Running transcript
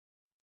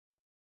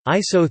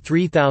ISO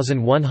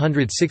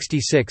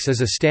 3166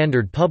 is a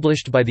standard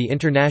published by the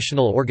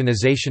International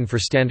Organization for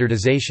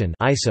Standardization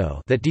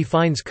 (ISO) that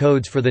defines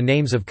codes for the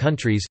names of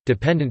countries,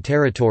 dependent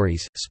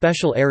territories,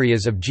 special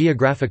areas of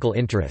geographical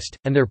interest,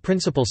 and their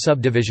principal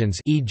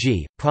subdivisions,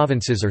 e.g.,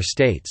 provinces or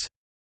states.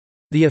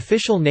 The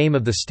official name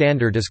of the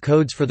standard is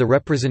Codes for the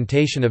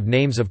Representation of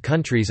Names of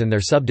Countries and Their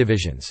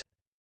Subdivisions.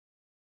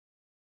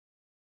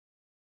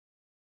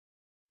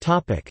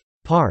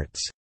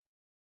 Parts.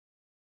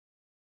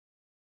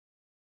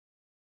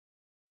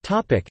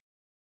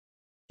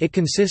 It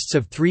consists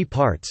of 3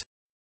 parts.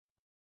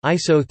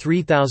 ISO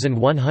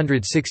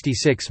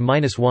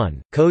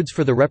 3166-1, Codes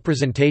for the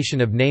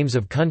Representation of Names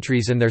of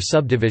Countries and Their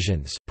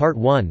Subdivisions. Part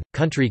 1,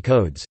 Country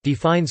Codes,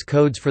 defines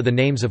codes for the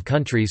names of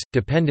countries,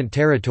 dependent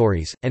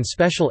territories, and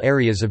special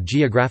areas of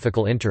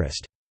geographical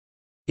interest.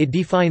 It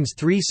defines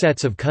 3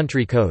 sets of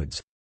country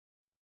codes.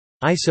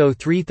 ISO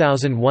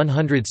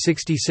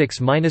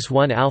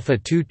 3166-1 Alpha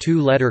 2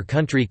 2-letter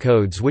country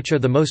codes, which are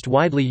the most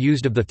widely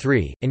used of the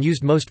 3, and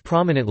used most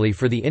prominently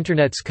for the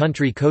Internet's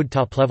country code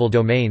top-level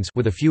domains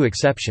with a few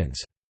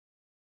exceptions.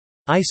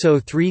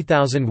 ISO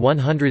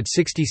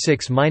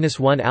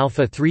 3166-1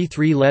 Alpha 3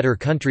 3-letter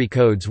country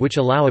codes, which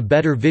allow a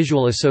better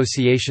visual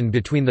association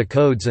between the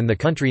codes and the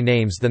country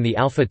names than the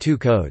Alpha 2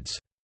 codes.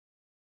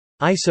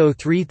 ISO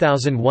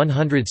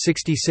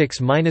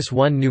 3166-1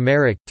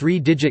 numeric,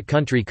 3-digit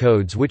country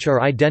codes, which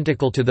are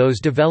identical to those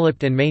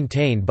developed and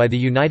maintained by the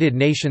United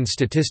Nations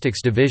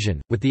Statistics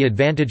Division, with the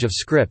advantage of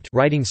script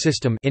writing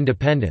system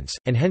independence,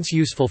 and hence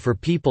useful for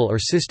people or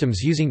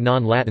systems using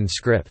non-Latin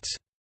scripts.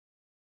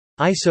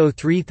 ISO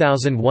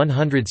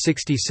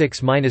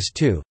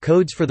 3166-2,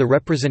 Codes for the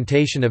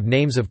Representation of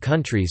Names of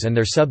Countries and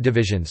Their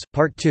Subdivisions.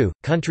 Part 2,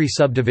 Country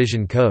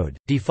Subdivision Code,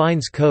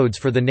 defines codes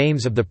for the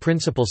names of the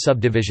principal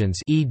subdivisions,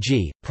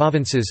 e.g.,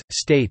 provinces,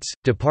 states,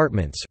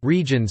 departments,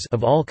 regions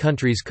of all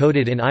countries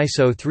coded in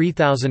ISO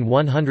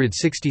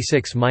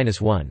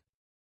 3166-1.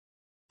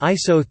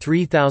 ISO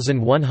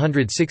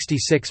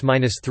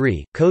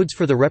 3166-3, Codes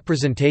for the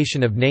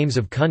Representation of Names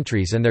of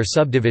Countries and Their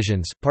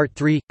Subdivisions. Part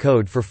 3,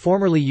 Code for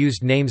Formerly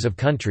Used Names of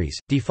Countries,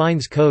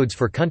 defines codes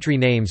for country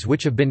names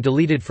which have been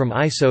deleted from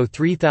ISO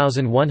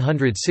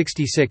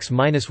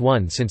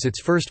 3166-1 since its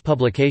first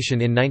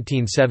publication in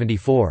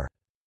 1974.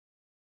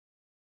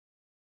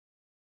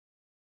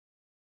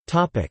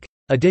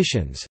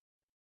 Editions.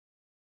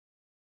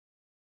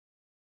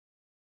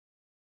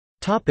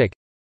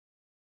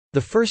 The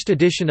first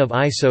edition of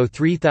ISO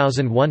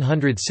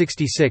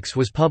 3166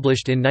 was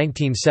published in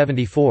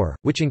 1974,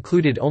 which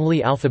included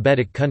only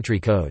alphabetic country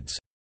codes.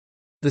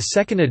 The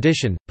second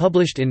edition,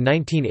 published in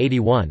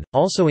 1981,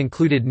 also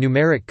included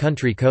numeric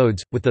country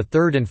codes, with the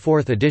third and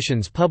fourth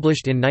editions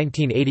published in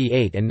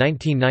 1988 and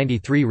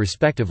 1993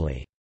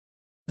 respectively.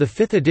 The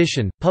fifth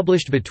edition,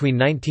 published between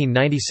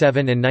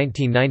 1997 and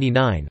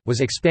 1999,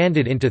 was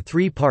expanded into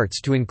 3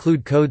 parts to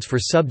include codes for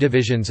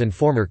subdivisions and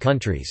former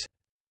countries.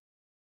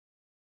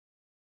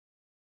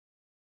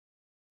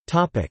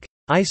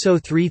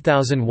 ISO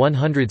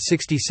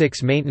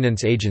 3166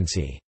 Maintenance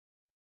Agency.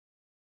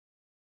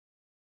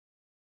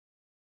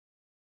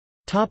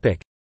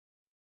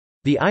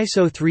 The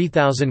ISO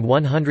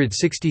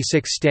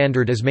 3166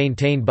 standard is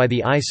maintained by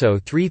the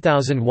ISO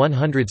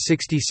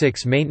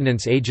 3166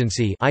 Maintenance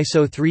Agency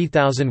ISO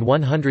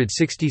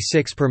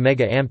 3166 per MA,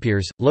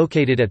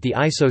 located at the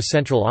ISO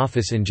Central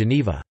Office in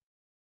Geneva.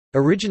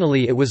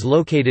 Originally it was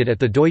located at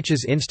the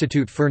Deutsches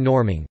Institut für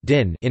Normung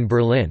in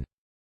Berlin.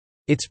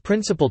 Its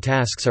principal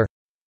tasks are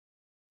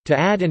to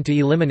add and to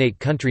eliminate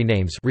country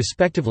names,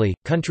 respectively,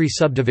 country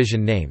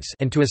subdivision names,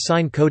 and to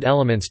assign code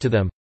elements to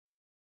them,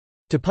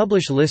 to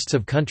publish lists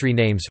of country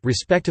names,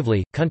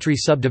 respectively, country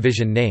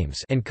subdivision names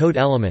and code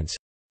elements,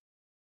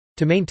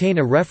 to maintain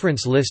a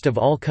reference list of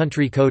all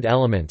country code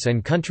elements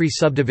and country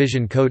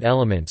subdivision code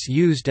elements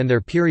used and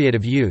their period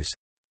of use,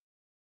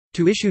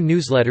 to issue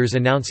newsletters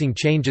announcing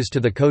changes to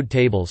the code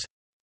tables,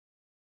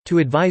 to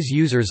advise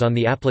users on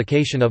the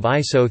application of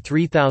ISO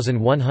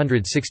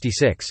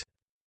 3166.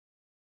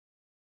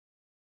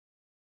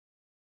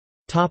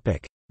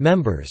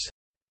 Members.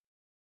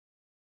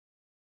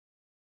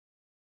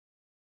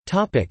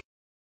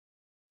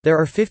 There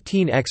are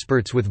 15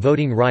 experts with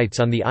voting rights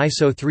on the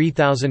ISO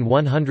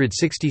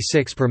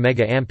 3166 per MA.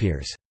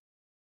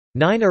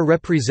 9 are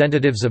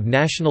representatives of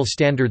national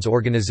standards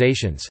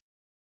organizations.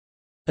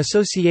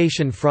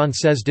 Association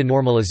Française de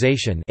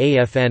Normalisation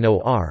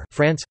 (AFNOR),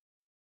 France.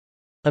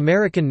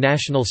 American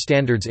National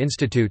Standards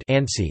Institute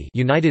 (ANSI),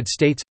 United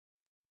States.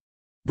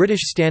 British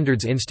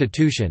Standards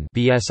Institution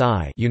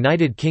 (BSI),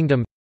 United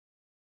Kingdom.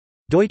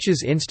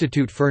 Deutsches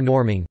Institut für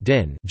Normung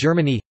 (DIN),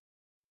 Germany.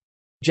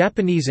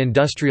 Japanese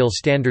Industrial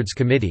Standards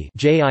Committee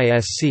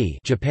 (JISC),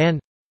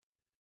 Japan.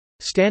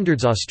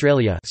 Standards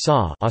Australia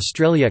 (SA),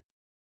 Australia.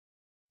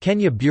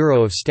 Kenya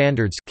Bureau of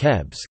Standards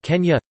 (KEBS),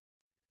 Kenya.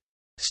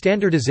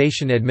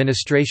 Standardization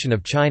Administration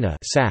of China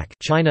 (SAC),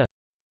 China.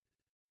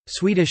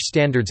 Swedish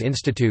Standards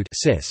Institute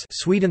 (SIS).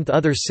 Sweden. The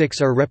other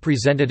 6 are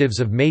representatives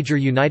of major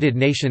United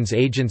Nations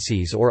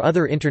agencies or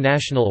other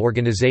international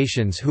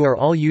organizations who are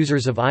all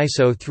users of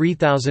ISO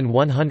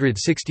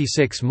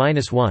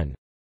 3166-1.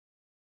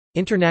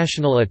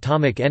 International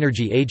Atomic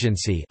Energy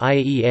Agency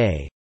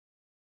 (IAEA),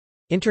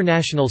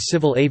 International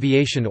Civil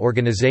Aviation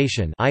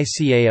Organization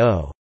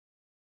 (ICAO),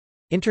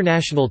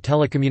 International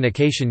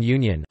Telecommunication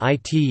Union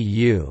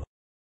 (ITU),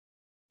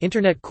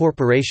 Internet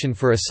Corporation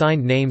for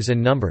Assigned Names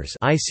and Numbers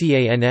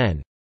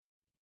 (ICANN),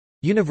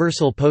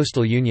 Universal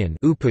Postal Union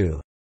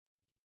 (UPU),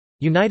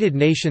 United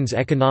Nations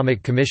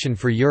Economic Commission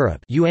for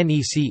Europe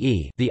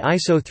 (UNECE). The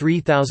ISO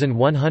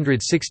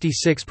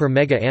 3166 per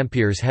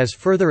megaamperes has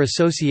further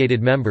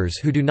associated members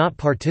who do not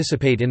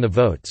participate in the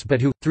votes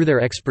but who, through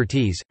their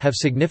expertise, have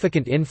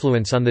significant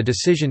influence on the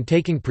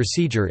decision-taking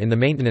procedure in the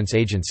maintenance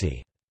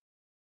agency.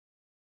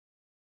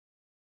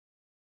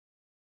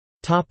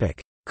 Topic: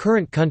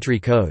 Current country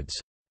codes.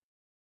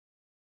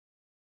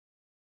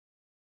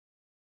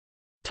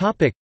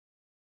 Topic: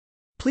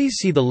 Please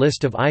see the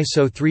list of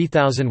ISO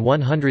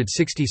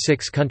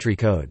 3166 country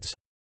codes.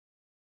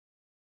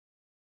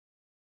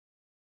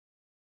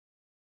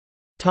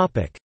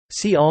 Topic: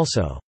 See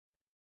also.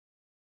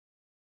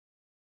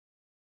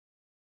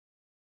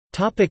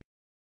 Topic: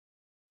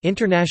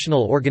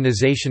 International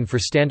Organization for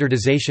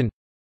Standardization,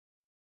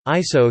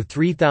 ISO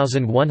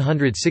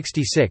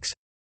 3166,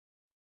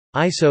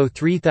 ISO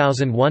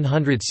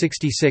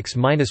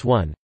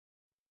 3166-1,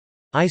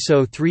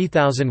 ISO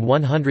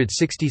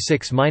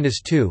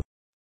 3166-2,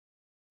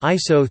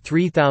 ISO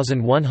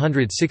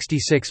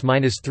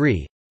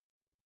 3166-3.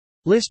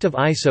 List of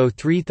ISO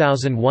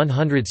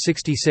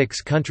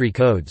 3166 country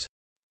codes.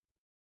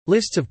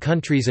 Lists of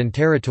countries and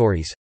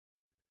territories.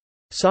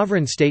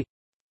 Sovereign state.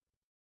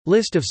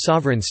 List of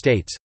sovereign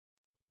states.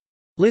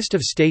 List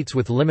of states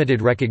with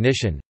limited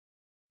recognition.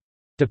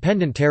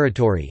 Dependent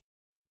territory.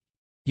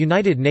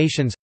 United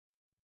Nations.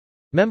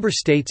 Member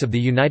states of the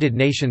United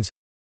Nations.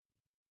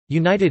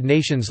 United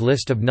Nations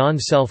list of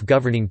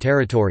non-self-governing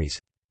territories.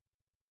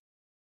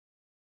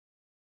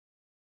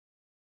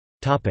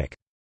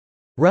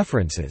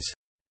 References.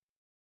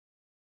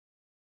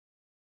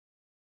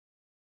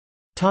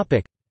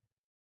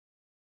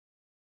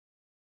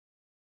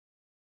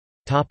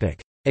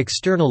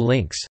 External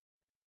links.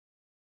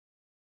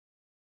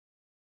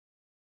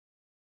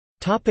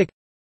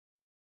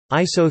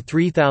 ISO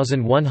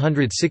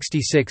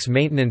 3166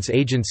 Maintenance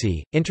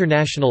Agency,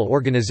 International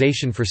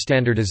Organization for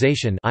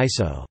Standardization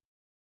 (ISO).